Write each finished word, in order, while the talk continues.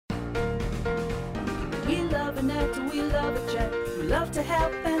a net, we love a chat. We love to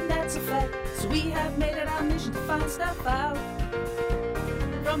help, and that's a fact. So we have made it our mission to find stuff out.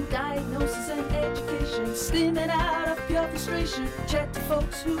 From diagnosis and education, steaming out of pure frustration. Chat to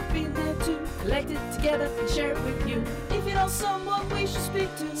folks who've been there too. Collect it together and share it with you. If you know someone we should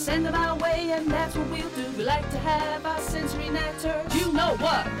speak to, send them our way and that's what we'll do. We like to have our sensory natters. You know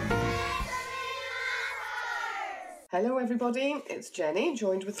what? Hello everybody, it's Jenny,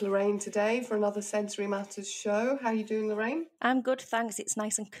 joined with Lorraine today for another Sensory Matters show. How are you doing, Lorraine? I'm good, thanks. It's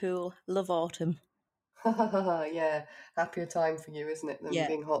nice and cool. Love autumn. Yeah, happier time for you, isn't it, than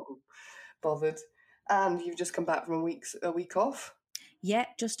being hot and bothered. And you've just come back from a week off? Yeah,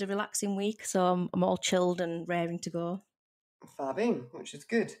 just a relaxing week, so I'm all chilled and raring to go. Fabbing, which is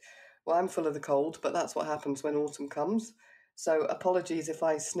good. Well, I'm full of the cold, but that's what happens when autumn comes. So apologies if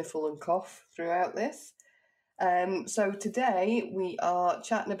I sniffle and cough throughout this. So today we are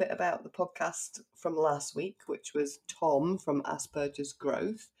chatting a bit about the podcast from last week, which was Tom from Asperger's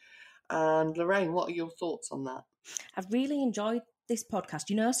Growth. And Lorraine, what are your thoughts on that? I've really enjoyed this podcast.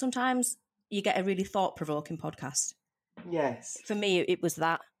 You know, sometimes you get a really thought-provoking podcast. Yes. For me, it was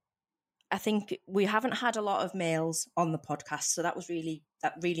that. I think we haven't had a lot of males on the podcast, so that really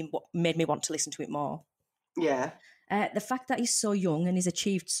made me want to listen to it more. Yeah. The fact that he's so young and he's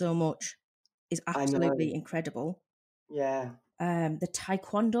achieved so much is absolutely incredible. Yeah. The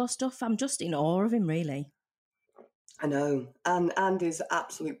taekwondo stuff, I'm just in awe of him, really. I know. And his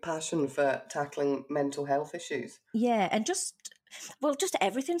absolute passion for tackling mental health issues. Yeah, and just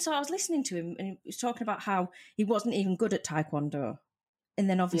everything. So I was listening to him and he was talking about how he wasn't even good at taekwondo. And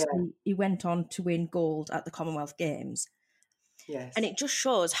then obviously he went on to win gold at the Commonwealth Games. Yes. And it just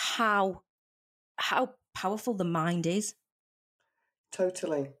shows how powerful the mind is.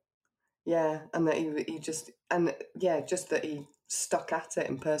 Totally. Yeah, and that just that he stuck at it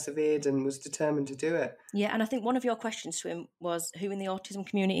and persevered and was determined to do it. Yeah, and I think one of your questions to him was who in the autism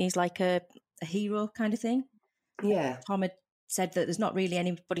community is like a hero kind of thing. Yeah. Tom had said that there's not really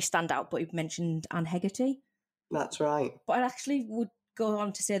anybody stand out, but he mentioned Anne Hegarty. That's right. But I actually would go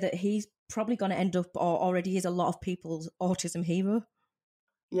on to say that he's probably going to end up, or already is, a lot of people's autism hero.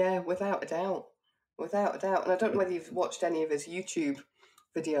 Yeah, without a doubt. Without a doubt. And I don't know whether you've watched any of his YouTube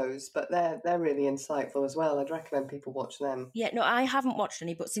videos, but they're really insightful as well. I'd recommend people watch them. Yeah, no, I haven't watched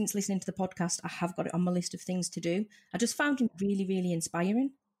any, but since listening to the podcast, I have got it on my list of things to do. I just found him really, really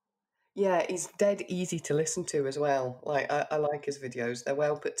inspiring. Yeah, he's dead easy to listen to as well. Like I like his videos; they're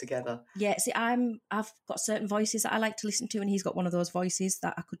well put together. Yeah, see, I've got certain voices that I like to listen to, and he's got one of those voices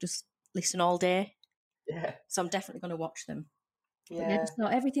that I could just listen all day. Yeah, so I'm definitely going to watch them. Yeah, so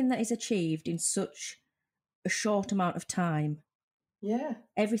everything that is achieved in such a short amount of time. Yeah,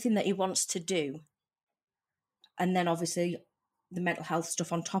 everything that he wants to do, and then obviously the mental health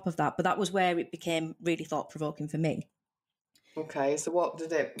stuff on top of that. But that was where it became really thought-provoking for me. Okay, so what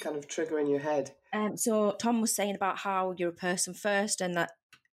did it kind of trigger in your head? So Tom was saying about how you're a person first, and that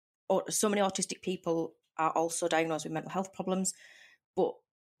so many autistic people are also diagnosed with mental health problems, but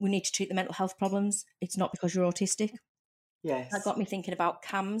we need to treat the mental health problems. It's not because you're autistic. Yes. That got me thinking about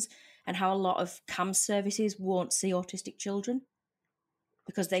CAMHS and how a lot of CAMHS services won't see autistic children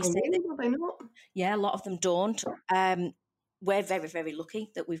because they say really? They not? Yeah, a lot of them don't. We're very, very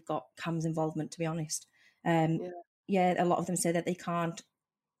lucky that we've got CAMHS involvement, to be honest. Yeah, a lot of them say that they can't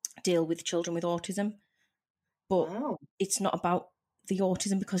deal with children with autism, but it's not about the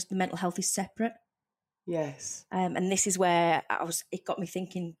autism because the mental health is separate. Yes. And this is where it got me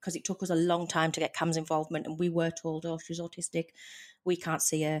thinking, because it took us a long time to get CAMHS involvement, and we were told, oh, she's autistic, we can't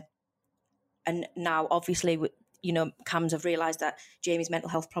see her. And now, obviously, you know, CAMHS have realised that Jamie's mental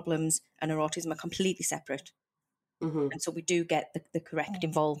health problems and her autism are completely separate. Mm-hmm. And so we do get the correct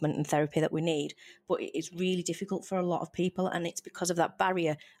involvement and therapy that we need. But it is really difficult for a lot of people, and it's because of that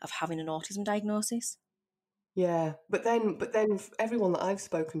barrier of having an autism diagnosis. Yeah, but then everyone that I've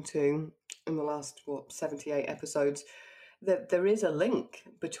spoken to in the last 78 episodes, that there is a link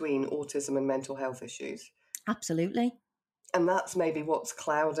between autism and mental health issues. Absolutely. And that's maybe what's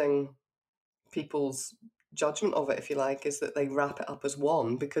clouding people's judgment of it, if you like, is that they wrap it up as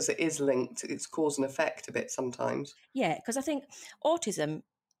one because it is linked. It's cause and effect a bit sometimes. Yeah, because I think autism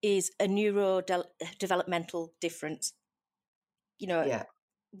is a neurodevelopmental difference. You know,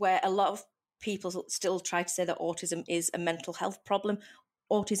 where a lot of people still try to say that autism is a mental health problem.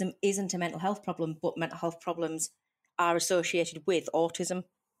 Autism isn't a mental health problem, but mental health problems are associated with autism.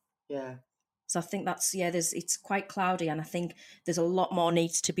 Yeah. So I think it's quite cloudy, and I think there's a lot more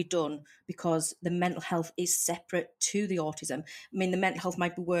needs to be done because the mental health is separate to the autism. I mean, the mental health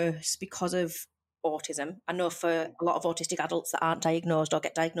might be worse because of autism. I know for a lot of autistic adults that aren't diagnosed or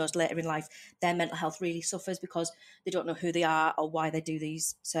get diagnosed later in life, their mental health really suffers because they don't know who they are or why they do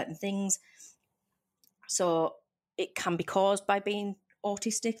these certain things. So it can be caused by being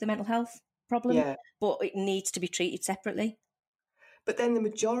autistic, the mental health problem, but it needs to be treated separately. But then the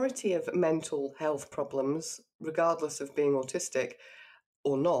majority of mental health problems, regardless of being autistic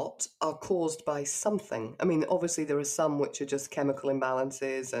or not, are caused by something. I mean, obviously there are some which are just chemical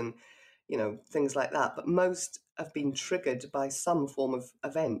imbalances and, things like that, but most have been triggered by some form of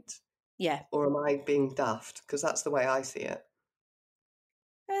event. Yeah. Or am I being daft? Because that's the way I see it.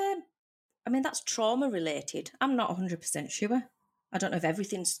 I mean, that's trauma related. I'm not 100% sure. I don't know if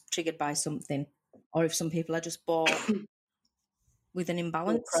everything's triggered by something or if some people are just born with an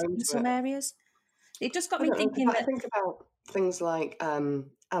imbalance in some areas. It just got me thinking that... Think about things like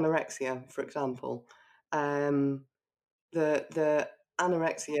anorexia, for example. The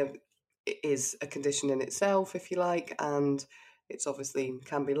anorexia is a condition in itself, if you like, and it's obviously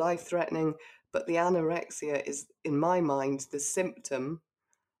can be life-threatening, but the anorexia is, in my mind, the symptom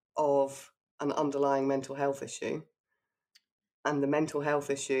of an underlying mental health issue. And the mental health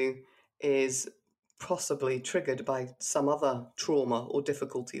issue is possibly triggered by some other trauma or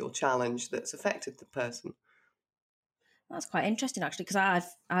difficulty or challenge that's affected the person. That's quite interesting, actually, because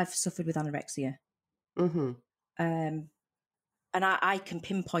I've suffered with anorexia. Mm-hmm. And I can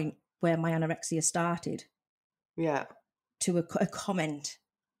pinpoint where my anorexia started. Yeah. To a comment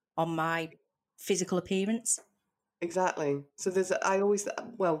on my physical appearance. Exactly. So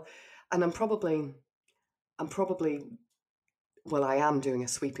I am doing a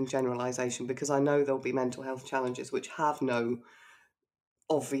sweeping generalisation because I know there'll be mental health challenges which have no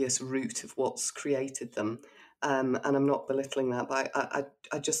obvious root of what's created them. And I'm not belittling that, but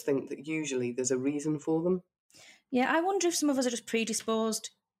I just think that usually there's a reason for them. Yeah, I wonder if some of us are just predisposed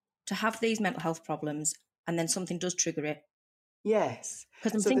to have these mental health problems and then something does trigger it. Yes. So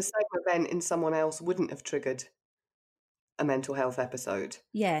the same event in someone else wouldn't have triggered a mental health episode.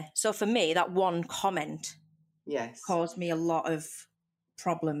 Yeah. So for me, that one comment caused me a lot of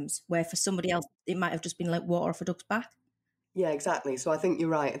problems, where for somebody else, it might have just been like water off a duck's back. Yeah, exactly. So I think you're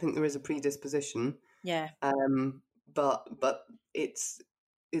right. I think there is a predisposition. Yeah. But it's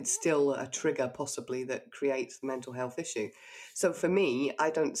still a trigger possibly that creates the mental health issue. So for me, I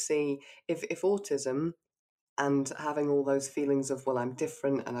don't see if autism and having all those feelings of, well, I'm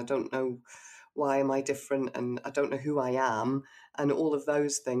different and I don't know why am I different and I don't know who I am, and all of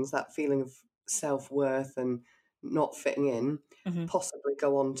those things, that feeling of self-worth and not fitting in, possibly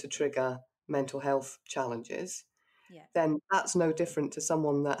go on to trigger mental health challenges, then that's no different to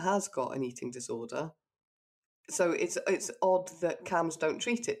someone that has got an eating disorder. So it's odd that CAMHS don't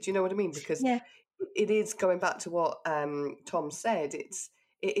treat it. Do you know what I mean? Because it is, going back to what Tom said, it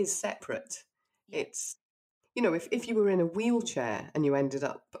is separate. It's, if you were in a wheelchair and you ended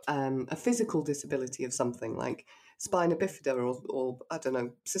up a physical disability of something like spina bifida or I don't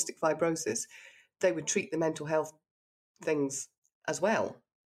know, cystic fibrosis, they would treat the mental health things as well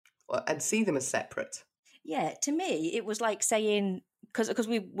and see them as separate. Yeah, to me, it was like saying, because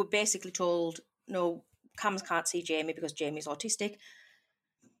we were basically told, no, CAMHS can't see Jamie because Jamie's autistic.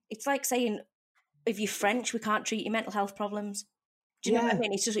 It's like saying, if you're French, we can't treat your mental health problems. Do you know what I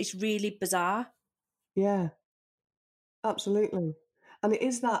mean? It's really bizarre. Yeah, absolutely. And it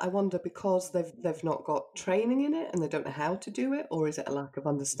is that, I wonder, because they've not got training in it and they don't know how to do it, or is it a lack of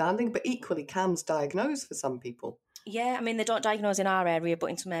understanding? But equally, CAMHS diagnose for some people. Yeah, I mean, they don't diagnose in our area, but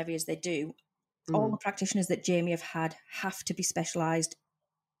in some areas they do. All the practitioners that Jamie have to be specialised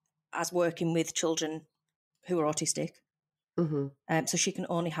as working with children who are autistic. So she can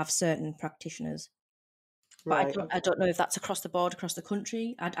only have certain practitioners. But I don't know if that's across the board, across the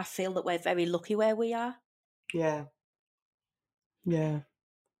country. I feel that we're very lucky where we are. Yeah. Yeah.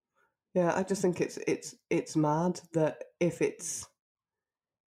 Yeah, I just think it's mad that if it's,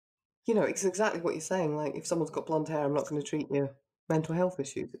 it's exactly what you're saying. Like, if someone's got blonde hair, I'm not going to treat your mental health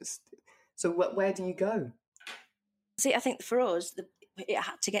issues. So where do you go? See, I think for us, it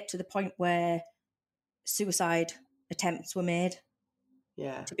had to get to the point where suicide attempts were made.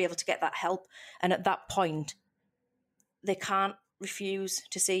 Yeah. To be able to get that help. And at that point, they can't refuse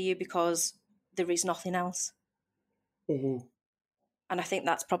to see you because there is nothing else. Mm-hmm. And I think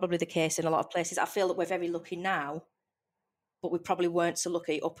that's probably the case in a lot of places. I feel that we're very lucky now, but we probably weren't so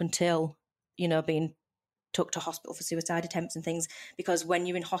lucky up until, being took to hospital for suicide attempts and things, because when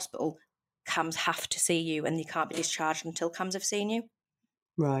you're in hospital, CAMHS have to see you and you can't be discharged until CAMHS have seen you.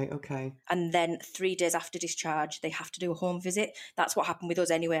 Right, okay. And then 3 days after discharge, they have to do a home visit. That's what happened with us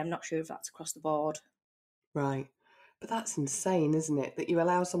anyway. I'm not sure if that's across the board. Right. But that's insane, isn't it? That you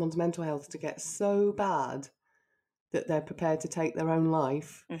allow someone's mental health to get so bad that they're prepared to take their own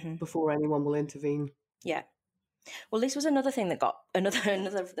life before anyone will intervene. Yeah. Well, this was another thing that got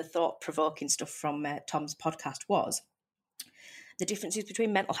another of the thought-provoking stuff from Tom's podcast was the differences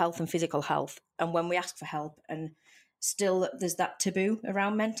between mental health and physical health, and when we ask for help, and still there's that taboo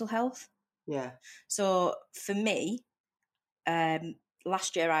around mental health. Yeah. So for me,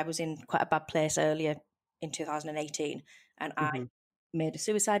 last year I was in quite a bad place earlier in 2018, and I made a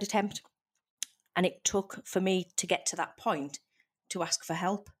suicide attempt, and it took for me to get to that point to ask for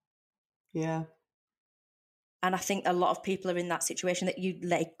help. Yeah. And I think a lot of people are in that situation that you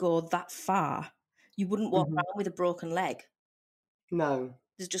let it go that far. You wouldn't walk around with a broken leg. No.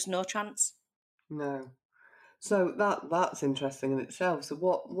 There's just no chance. No. So that's interesting in itself. So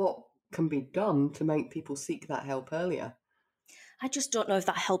what can be done to make people seek that help earlier? I just don't know if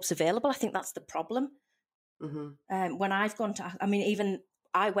that help's available. I think that's the problem. When I've gone to, I mean, even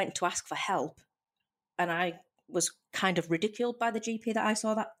I went to ask for help, and I was kind of ridiculed by the GP that I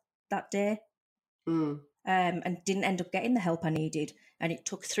saw that day. And didn't end up getting the help I needed. And it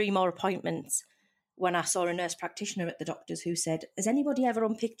took 3 more appointments when I saw a nurse practitioner at the doctor's who said, has anybody ever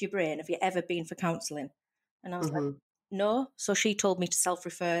unpicked your brain? Have you ever been for counselling? And I was like, no. So she told me to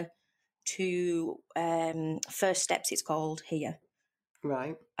self-refer to First Steps, it's called here.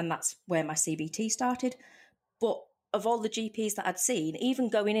 Right. And that's where my CBT started. But of all the GPs that I'd seen,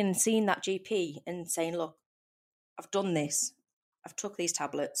 even going in and seeing that GP and saying, look, I've done this, I've took these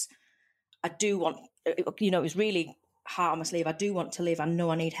tablets, I do want, you know, it was really heart on my sleeve. I do want to live. I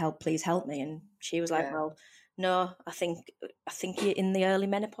know I need help. Please help me. And she was like, well, no, I think you're in the early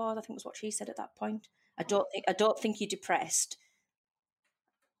menopause. I think was what she said at that point. I don't think you're depressed.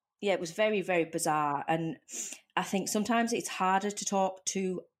 Yeah, it was very, very bizarre. And I think sometimes it's harder to talk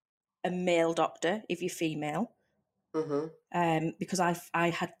to a male doctor if you're female. Because I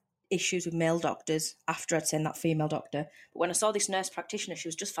had issues with male doctors after I'd seen that female doctor. But when I saw this nurse practitioner, she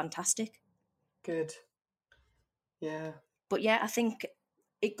was just fantastic. Good. Yeah. But yeah, I think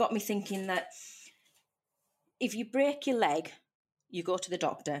it got me thinking that if you break your leg, you go to the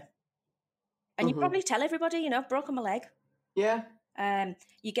doctor. And you probably tell everybody, you know, I've broken my leg. Yeah.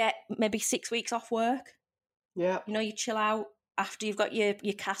 You get maybe 6 weeks off work. Yeah. You know, you chill out after you've got your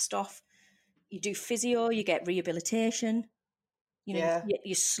cast off. You do physio, you get rehabilitation. You know,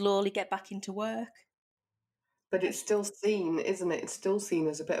 you slowly get back into work. But it's still seen, isn't it? It's still seen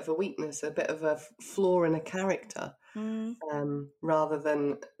as a bit of a weakness, a bit of a flaw in a character, rather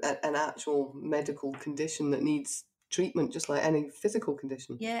than an actual medical condition that needs treatment, just like any physical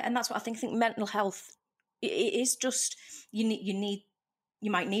condition. Yeah, and that's what I think. I think mental health, it is just, you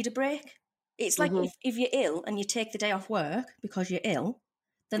might need a break. It's like if you're ill and you take the day off work because you're ill,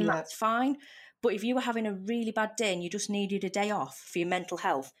 then that's fine. But if you were having a really bad day and you just needed a day off for your mental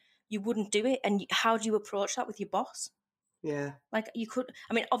health, you wouldn't do it. And how do you approach that with your boss? Yeah. Like you could,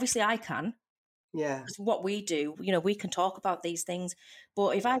 I mean, obviously I can. Yeah. Because what we do, you know, we can talk about these things.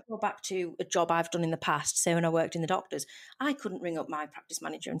 But if I go back to a job I've done in the past, say when I worked in the doctors, I couldn't ring up my practice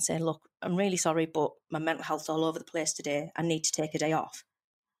manager and say, look, I'm really sorry, but my mental health's all over the place today. I need to take a day off.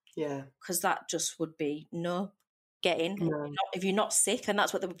 Yeah. Because that just would be, no, get in. No. If you're not sick, and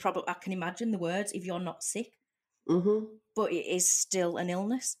that's what they would probably, I can imagine the words, if you're not sick. But it is still an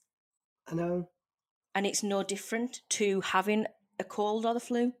illness. I know. And it's no different to having a cold or the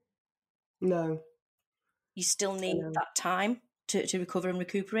flu. No. You still need that time to recover and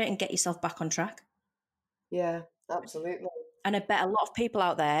recuperate and get yourself back on track. Yeah, absolutely. And I bet a lot of people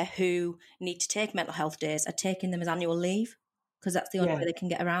out there who need to take mental health days are taking them as annual leave because that's the only way they can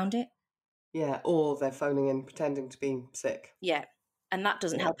get around it. Yeah, or they're phoning in pretending to be sick. Yeah, and that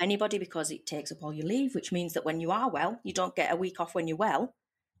doesn't help anybody because it takes up all your leave, which means that when you are well, you don't get a week off when you're well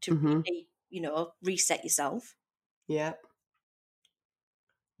to really, you know, reset yourself. Yeah.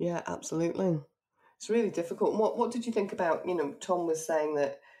 Yeah, absolutely. It's really difficult. What did you think about, you know, Tom was saying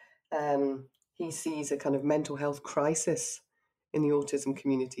that he sees a kind of mental health crisis in the autism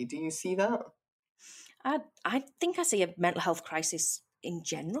community. Do you see that? I think I see a mental health crisis in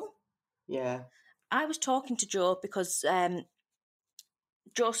general. Yeah. I was talking to Joe because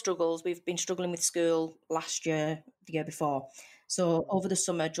Joe struggles. We've been struggling with school last year, the year before. So over the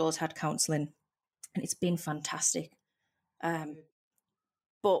summer, Joe's had counselling and it's been fantastic.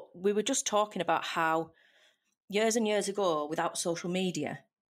 But we were just talking about how years and years ago, without social media,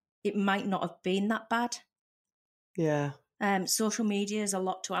 it might not have been that bad. Yeah. Social media is a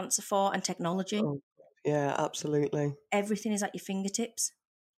lot to answer for, and technology. Oh, yeah, absolutely. Everything is at your fingertips.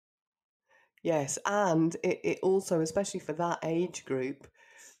 Yes, and it also, especially for that age group,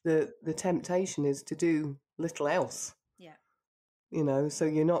 the temptation is to do little else. Yeah. You know, so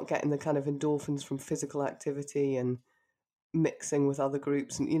you're not getting the kind of endorphins from physical activity and mixing with other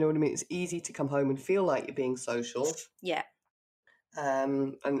groups. And you know what I mean? It's easy to come home and feel like you're being social. Yeah.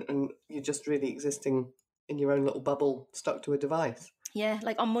 And you're just really existing in your own little bubble, stuck to a device. Yeah,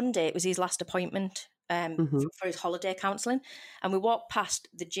 like on Monday, it was his last appointment for his holiday counselling. And we walked past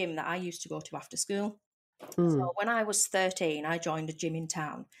the gym that I used to go to after school. So when I was 13, I joined a gym in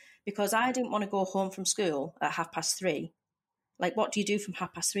town because I didn't want to go home from school at 3:30. Like, what do you do from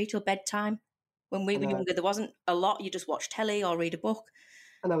 3:30 till bedtime? When we were younger, there wasn't a lot. You just watch telly or read a book.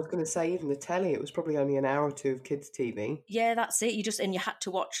 And I was going to say, even the telly, it was probably only an hour or two of kids' TV. Yeah, that's it. You had to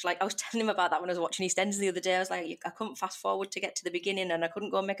watch, like, I was telling him about that when I was watching EastEnders the other day. I was like, I couldn't fast forward to get to the beginning and I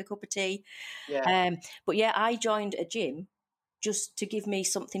couldn't go and make a cup of tea. Yeah. But yeah, I joined a gym just to give me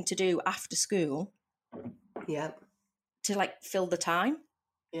something to do after school. Yeah. To, like, fill the time.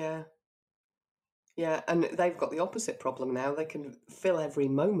 Yeah. Yeah, and they've got the opposite problem now. They can fill every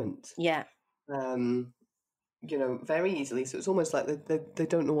moment. Yeah. You know, very easily. So it's almost like they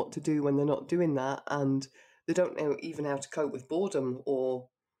don't know what to do when they're not doing that, and they don't know even how to cope with boredom or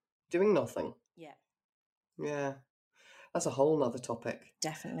doing nothing. Yeah. Yeah. That's a whole nother topic.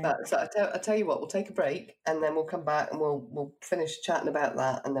 Definitely. So I tell you what, we'll take a break and then we'll come back and we'll finish chatting about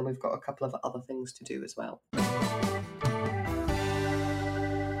that, and then we've got a couple of other things to do as well.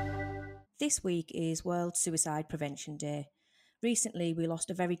 This week is World Suicide Prevention Day. Recently, we lost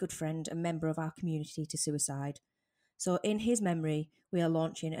a very good friend and member of our community to suicide. So in his memory, we are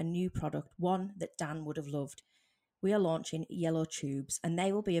launching a new product, one that Dan would have loved. We are launching Yellow Tubes, and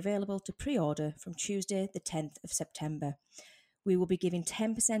they will be available to pre-order from Tuesday, the 10th of September. We will be giving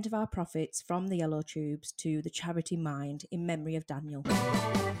 10% of our profits from the Yellow Tubes to the charity Mind in memory of Daniel.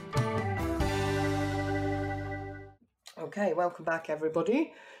 Okay, welcome back,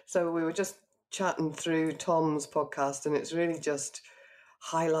 everybody. So we were just chatting through Tom's podcast, and it's really just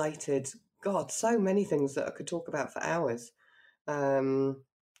highlighted, God, so many things that I could talk about for hours.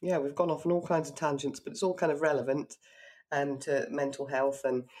 Yeah, we've gone off on all kinds of tangents, but it's all kind of relevant to mental health.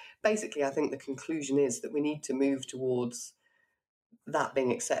 And basically, I think the conclusion is that we need to move towards that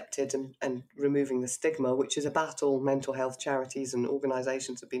being accepted and removing the stigma, which is a battle mental health charities and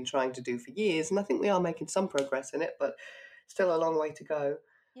organisations have been trying to do for years. And I think we are making some progress in it, but still a long way to go.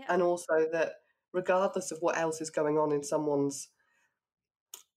 Yeah. And also that regardless of what else is going on in someone's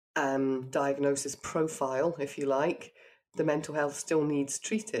diagnosis profile, if you like, the mental health still needs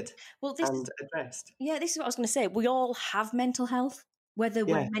treated and addressed. Yeah, this is what I was going to say. We all have mental health, whether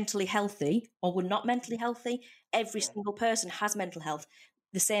we're mentally healthy or we're not mentally healthy. Every single person has mental health,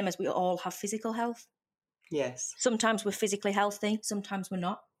 the same as we all have physical health. Yes. Sometimes we're physically healthy, sometimes we're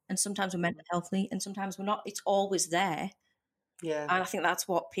not, and sometimes we're mentally healthy, and sometimes we're not. It's always there. Yeah. And I think that's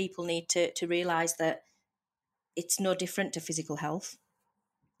what people need to realise, that it's no different to physical health.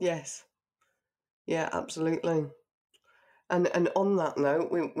 Yes. Yeah, absolutely. And on that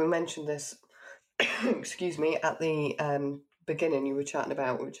note, we mentioned this, excuse me, at the beginning. We were chatting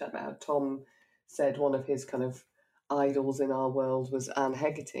about how Tom said one of his kind of idols in our world was Anne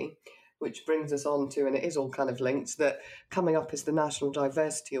Hegarty, which brings us on to, and it is all kind of linked, that coming up is the National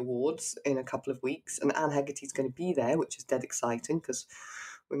Diversity Awards in a couple of weeks, and Anne Hegarty's going to be there, which is dead exciting because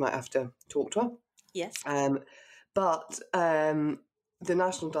we might have to talk to her. Yes. But the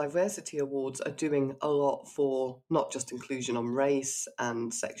National Diversity Awards are doing a lot for not just inclusion on race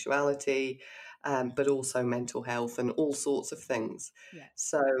and sexuality, but also mental health and all sorts of things. Yeah.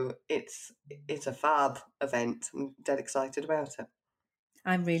 So it's a fab event. I'm dead excited about it.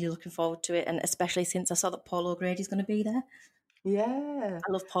 I'm really looking forward to it, and especially since I saw that Paul O'Grady's going to be there. Yeah.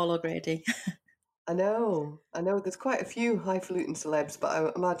 I love Paul O'Grady. I know. There's quite a few highfalutin celebs, but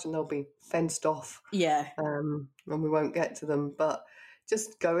I imagine they'll be fenced off. Yeah. And we won't get to them, but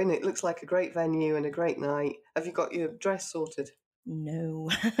just go in. It looks like a great venue and a great night. Have you got your dress sorted? No.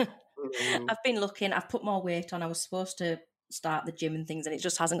 I've been looking. I've put more weight on. I was supposed to start the gym and things, and it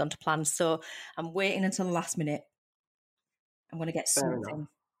just hasn't gone to plan. So I'm waiting until the last minute. I'm going to get something.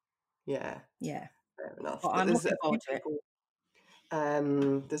 Yeah. Yeah. Fair enough. But I'm looking forward to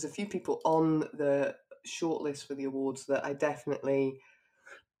it. There's a few people on the shortlist for the awards that I definitely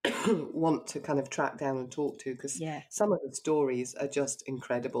want to kind of track down and talk to, because some of the stories are just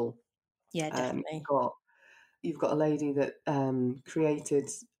incredible. Yeah, definitely. You've got a lady that created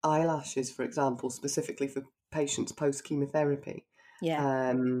eyelashes, for example, specifically for patients post-chemotherapy.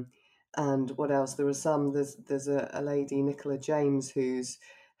 Yeah. And what else? There's a lady, Nicola James, who's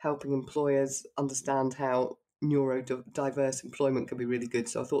helping employers understand how neurodiverse employment can be really good.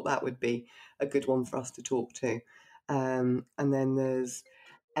 So I thought that would be a good one for us to talk to. And then there's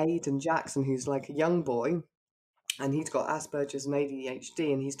Aidan Jackson, who's like a young boy and he's got Asperger's and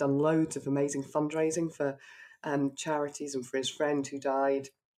ADHD, and he's done loads of amazing fundraising for charities and for his friend who died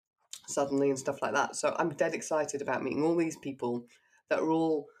suddenly and stuff like that. So I'm dead excited about meeting all these people that are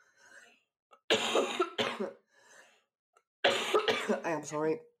all I am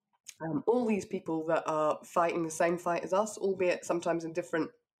sorry. All these people that are fighting the same fight as us, albeit sometimes in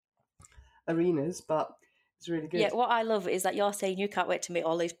different arenas, but it's really good. Yeah, what I love is that you're saying you can't wait to meet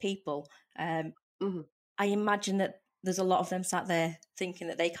all these people. Mm-hmm. I imagine that there's a lot of them sat there thinking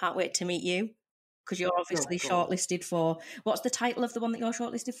that they can't wait to meet you because you're obviously shortlisted for... What's the title of the one that you're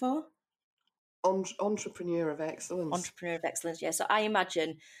shortlisted for? Entrepreneur of Excellence. Entrepreneur of Excellence, yeah. So I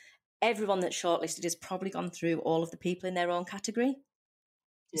imagine everyone that's shortlisted has probably gone through all of the people in their own category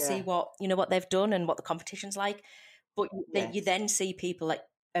to see what they've done and what the competition's like. But you then see people like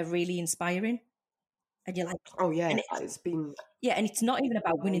are really inspiring. And you're like, oh yeah, it's been... Yeah, and it's not even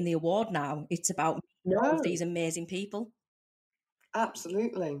about winning the award now. It's about all of these amazing people.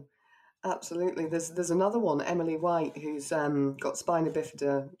 Absolutely. Absolutely. There's another one, Emily White, who's got spina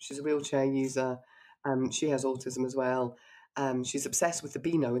bifida. She's a wheelchair user. She has autism as well. She's obsessed with the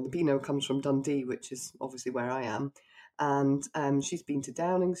Beano, and the Beano comes from Dundee, which is obviously where I am. And she's been to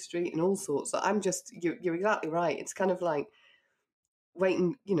Downing Street and all sorts. So I'm just, you're exactly right. It's kind of like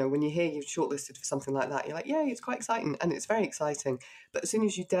waiting, when you hear you're shortlisted for something like that, you're like, yeah, it's quite exciting, and it's very exciting. But as soon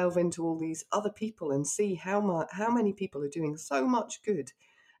as you delve into all these other people and see how many people are doing so much good,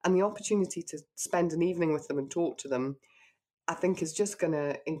 and the opportunity to spend an evening with them and talk to them, I think is just going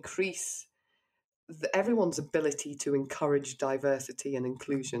to increase everyone's ability to encourage diversity and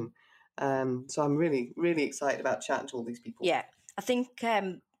inclusion. So I'm really, really excited about chatting to all these people. Yeah, I think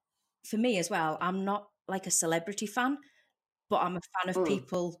for me as well, I'm not like a celebrity fan, but I'm a fan of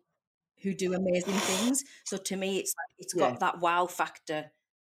people who do amazing things. So to me, it's like it's got that wow factor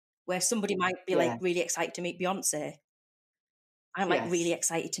where somebody might be like really excited to meet Beyonce. I'm like really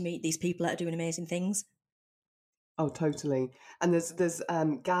excited to meet these people that are doing amazing things. Oh, totally. And there's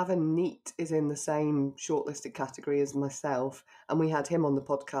Gavin Neat is in the same shortlisted category as myself, and we had him on the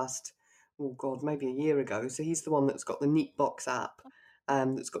podcast, oh God, maybe a year ago. So he's the one that's got the Neatbox app,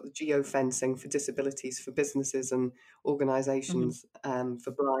 that's got the geofencing for disabilities for businesses and organisations,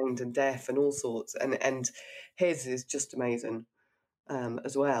 for blind and deaf and all sorts. And his is just amazing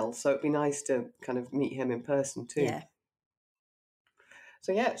as well. So it'd be nice to kind of meet him in person too. Yeah.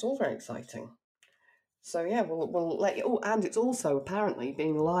 So yeah, it's all very exciting. So yeah, we'll let you. Oh, and it's also apparently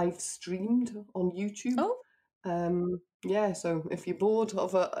being live streamed on YouTube. Oh. Yeah. So if you're bored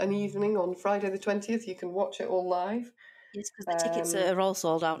of an evening on Friday the 20th, you can watch it all live. Yes, because the tickets are all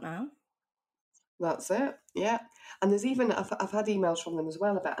sold out now. That's it. Yeah. And there's even I've had emails from them as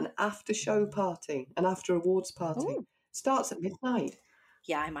well about an after show party, an after awards party. Ooh. Starts at midnight.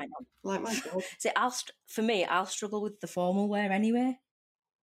 Yeah, I might not. Like my God. See, for me, I'll struggle with the formal wear anyway.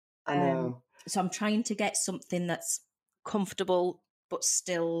 I know. So I'm trying to get something that's comfortable but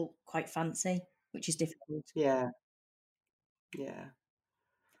still quite fancy, which is difficult. Yeah. Yeah.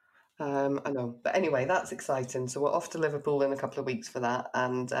 I know. But anyway, that's exciting. So we're off to Liverpool in a couple of weeks for that.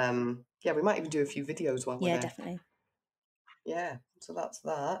 And yeah, we might even do a few videos while we're there. Yeah, definitely. Yeah, so that's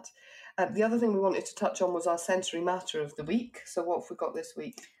that. The other thing we wanted to touch on was our sensory matter of the week. So what have we got this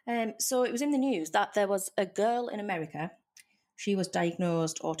week? So it was in the news that there was a girl in America. She was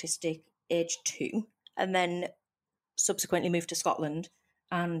diagnosed autistic age 2 and then subsequently moved to Scotland,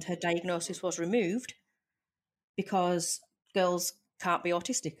 and her diagnosis was removed because girls can't be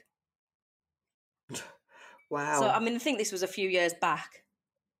autistic. Wow. So, I mean, I think this was a few years back.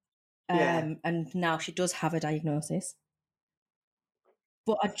 And now she does have a diagnosis.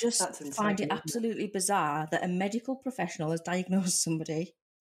 But I just find it absolutely bizarre that a medical professional has diagnosed somebody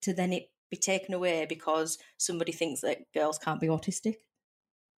to then it be taken away because somebody thinks that girls can't be autistic.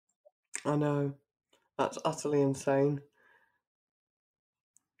 I know. That's utterly insane.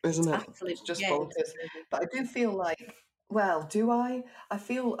 Isn't it? Absolutely. It's just bonkers. But I do feel like, well, do I? I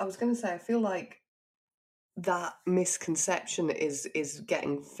feel like that misconception is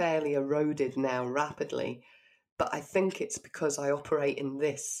getting fairly eroded now rapidly. But I think it's because I operate in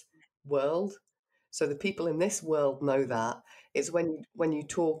this world. So the people in this world know that. It's when you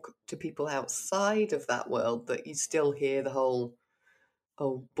talk to people outside of that world that you still hear the whole,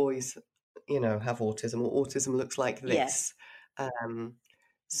 oh, boys, have autism, or autism looks like this.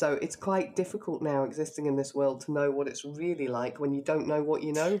 So it's quite difficult now existing in this world to know what it's really like when you don't know what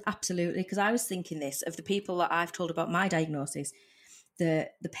you know. Absolutely, because I was thinking this of the people that I've told about my diagnosis. The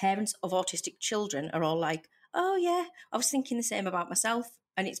parents of autistic children are all like, oh yeah, I was thinking the same about myself.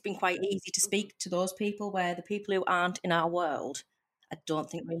 And it's been quite easy to speak to those people, where the people who aren't in our world, I don't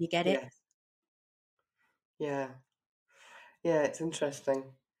think really get it. Yeah. Yeah, it's interesting.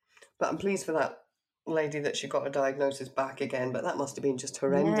 But I'm pleased for that lady that she got her diagnosis back again, but that must have been just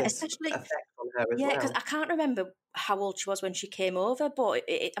horrendous effect on her as well. Because I can't remember how old she was when she came over, but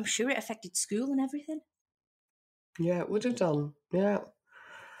I'm sure it affected school and everything. Yeah, it would have done. Yeah.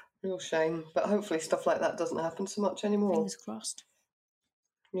 Real shame. But hopefully stuff like that doesn't happen so much anymore. Fingers crossed.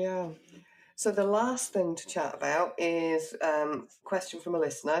 Yeah. So the last thing to chat about is a question from a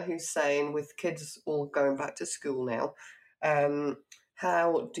listener who's saying, with kids all going back to school now,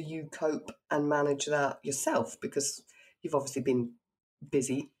 how do you cope and manage that yourself? Because you've obviously been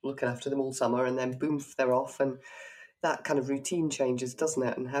busy looking after them all summer, and then boom, they're off, and that kind of routine changes, doesn't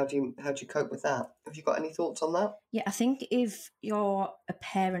it? And how do you cope with that? Have you got any thoughts on that? Yeah, I think if you're a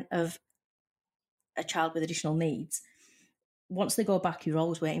parent of a child with additional needs, once they go back, you're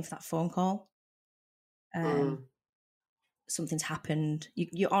always waiting for that phone call. Something's happened.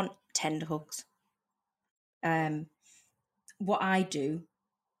 You're on tender hooks. What I do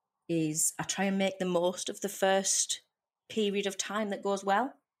is I try and make the most of the first period of time that goes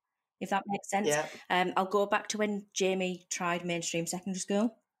well, if that makes sense. Yeah. I'll go back to when Jamie tried mainstream secondary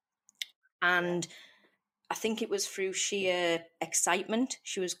school, and I think it was through sheer excitement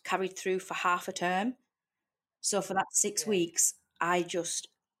she was carried through for half a term. So for that 6 weeks, I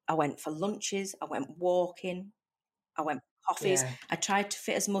went for lunches, I went walking, I went for coffees. Yeah. I tried to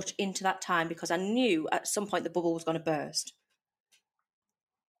fit as much into that time because I knew at some point the bubble was going to burst.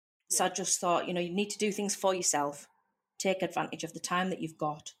 So I just thought, you need to do things for yourself. Take advantage of the time that you've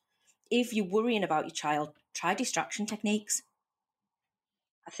got. If you're worrying about your child, try distraction techniques.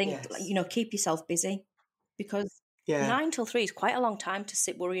 I think, keep yourself busy, because 9 till 3 is quite a long time to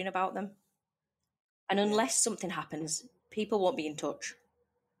sit worrying about them. And unless something happens, people won't be in touch.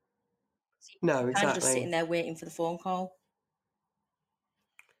 So no, exactly. Kind of just sitting there waiting for the phone call.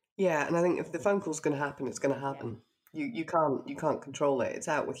 Yeah, and I think if the phone call's going to happen, it's going to happen. Yeah. You can't control it. It's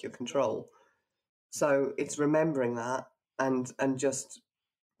out with your control. So it's remembering that and just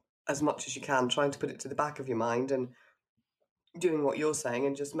as much as you can, trying to put it to the back of your mind and doing what you're saying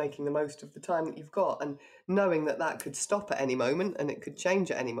and just making the most of the time that you've got, and knowing that that could stop at any moment and it could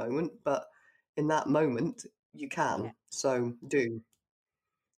change at any moment, but in that moment you can. Yeah. So do.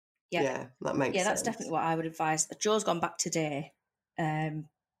 Yeah, that makes sense. Yeah, that's definitely what I would advise. Joe's gone back today.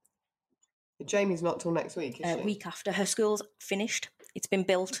 Jamie's not till next week, is she? Week after. Her school's finished. It's been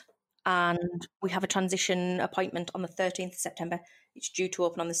built, and we have a transition appointment on the 13th of September. It's due to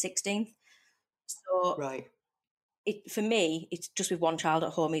open on the 16th. So right. For me, it's just with one child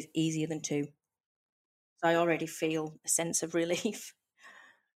at home is easier than two. So I already feel a sense of relief.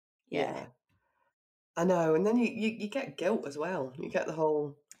 Yeah. I know. And then you get guilt as well. You get the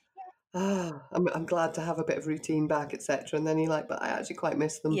whole, I'm glad to have a bit of routine back, etc. And then you're like, but I actually quite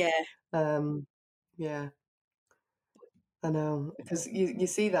miss them. Yeah. Yeah. I know. Because you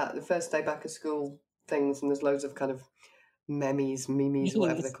see that the first day back of school things, and there's loads of kind of memes,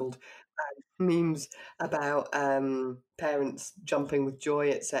 whatever they're called, memes about parents jumping with joy,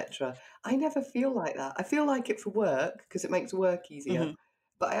 etc. I never feel like that. I feel like it for work because it makes work easier. Mm-hmm.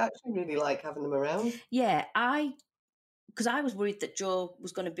 But I actually really like having them around. Yeah, because I was worried that Joe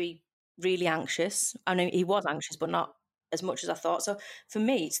was going to be really anxious. I know he was anxious, but not as much as I thought. So for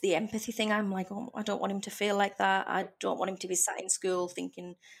me, it's the empathy thing. I'm like, oh, I don't want him to feel like that. I don't want him to be sat in school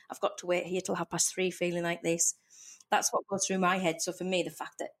thinking, I've got to wait here till 3:30 feeling like this. That's what goes through my head. So for me, the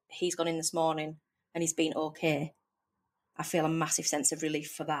fact that he's gone in this morning and he's been okay, I feel a massive sense of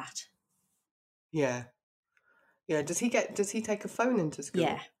relief for that. Yeah. Yeah. Does he take a phone into school?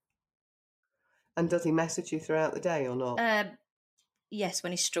 Yeah. And does he message you throughout the day or not? Yes,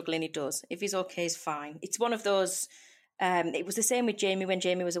 when he's struggling, he does. If he's okay, he's fine. It's one of those, it was the same with Jamie when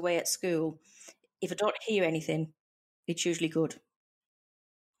Jamie was away at school. If I don't hear anything, it's usually good.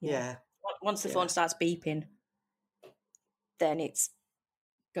 Yeah. Once the phone starts beeping, then it's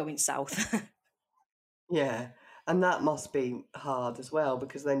going south. Yeah. And that must be hard as well,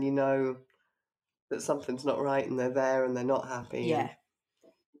 because then you know that something's not right and they're there and they're not happy. Yeah.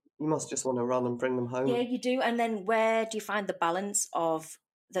 You must just want to run and bring them home. Yeah, you do. And then where do you find the balance of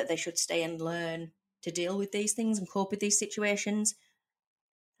that they should stay and learn to deal with these things and cope with these situations?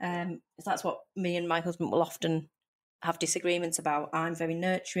 That's what me and my husband will often have disagreements about. I'm very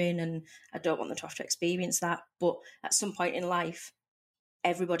nurturing and I don't want them to have to experience that. But at some point in life,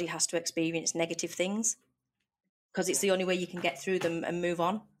 everybody has to experience negative things because it's the only way you can get through them and move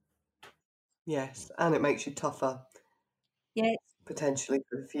on. Yes, and it makes you tougher. Yeah. Potentially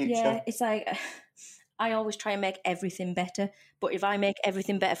for the future. Yeah, it's like I always try and make everything better, but if I make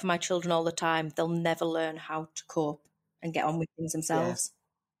everything better for my children all the time, they'll never learn how to cope and get on with things themselves.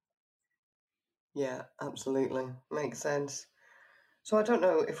 Yeah, absolutely. Makes sense. So I don't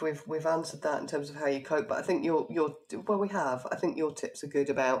know if we've answered that in terms of how you cope, but I think your we have. I think your tips are good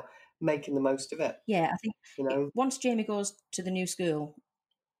about making the most of it. Yeah, I think You once Jamie goes to the new school,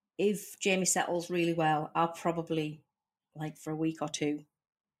 if Jamie settles really well, I'll probably, like for a week or two,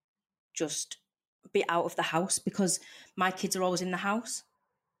 just be out of the house because my kids are always in the house.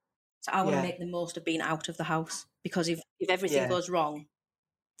 So I want to make the most of being out of the house, because if everything goes wrong,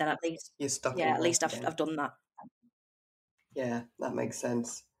 then at least you're stuck. Yeah, at least I've done that. Yeah, that makes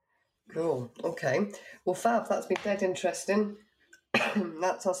sense. Cool. Okay. Well, fab. That's been dead interesting.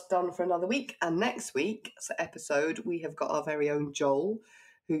 That's us done for another week. And next week's episode, we have got our very own Joel,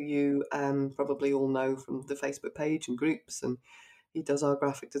 who you probably all know from the Facebook page and groups, and he does our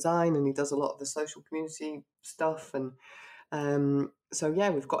graphic design and he does a lot of the social community stuff. And so, yeah,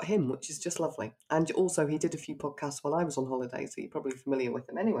 we've got him, which is just lovely. And also, he did a few podcasts while I was on holiday, so you're probably familiar with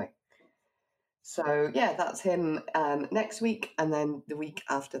him anyway. So, yeah, that's him next week. And then the week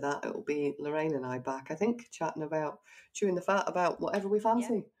after that, it will be Lorraine and I back, I think, chatting about, chewing the fat about whatever we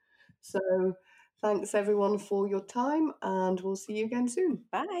fancy. Yeah. So, thanks everyone for your time, and we'll see you again soon.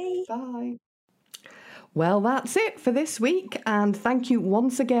 Bye. Bye. Well, that's it for this week, and thank you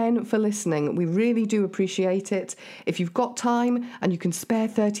once again for listening. We really do appreciate it. If you've got time and you can spare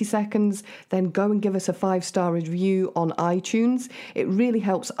 30 seconds, then go and give us a 5-star review on iTunes. It really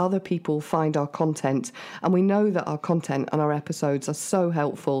helps other people find our content, and we know that our content and our episodes are so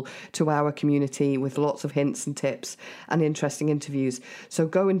helpful to our community with lots of hints and tips and interesting interviews. So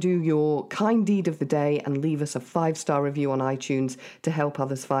go and do your kind deed of the day and leave us a 5-star review on iTunes to help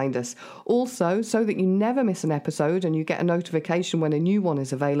others find us. Also, so that you never miss an episode and you get a notification when a new one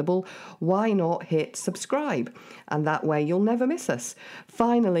is available, why not hit subscribe? And that way you'll never miss us.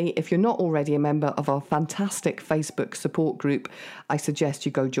 Finally, if you're not already a member of our fantastic Facebook support group, I suggest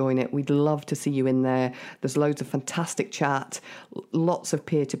you go join it. We'd love to see you in there. There's loads of fantastic chat, lots of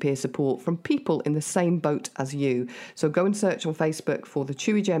peer-to-peer support from people in the same boat as you. So go and search on Facebook for the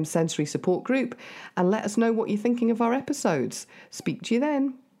Chewy Gem Sensory Support Group and let us know what you're thinking of our episodes. Speak to you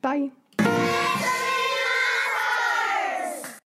then. Bye.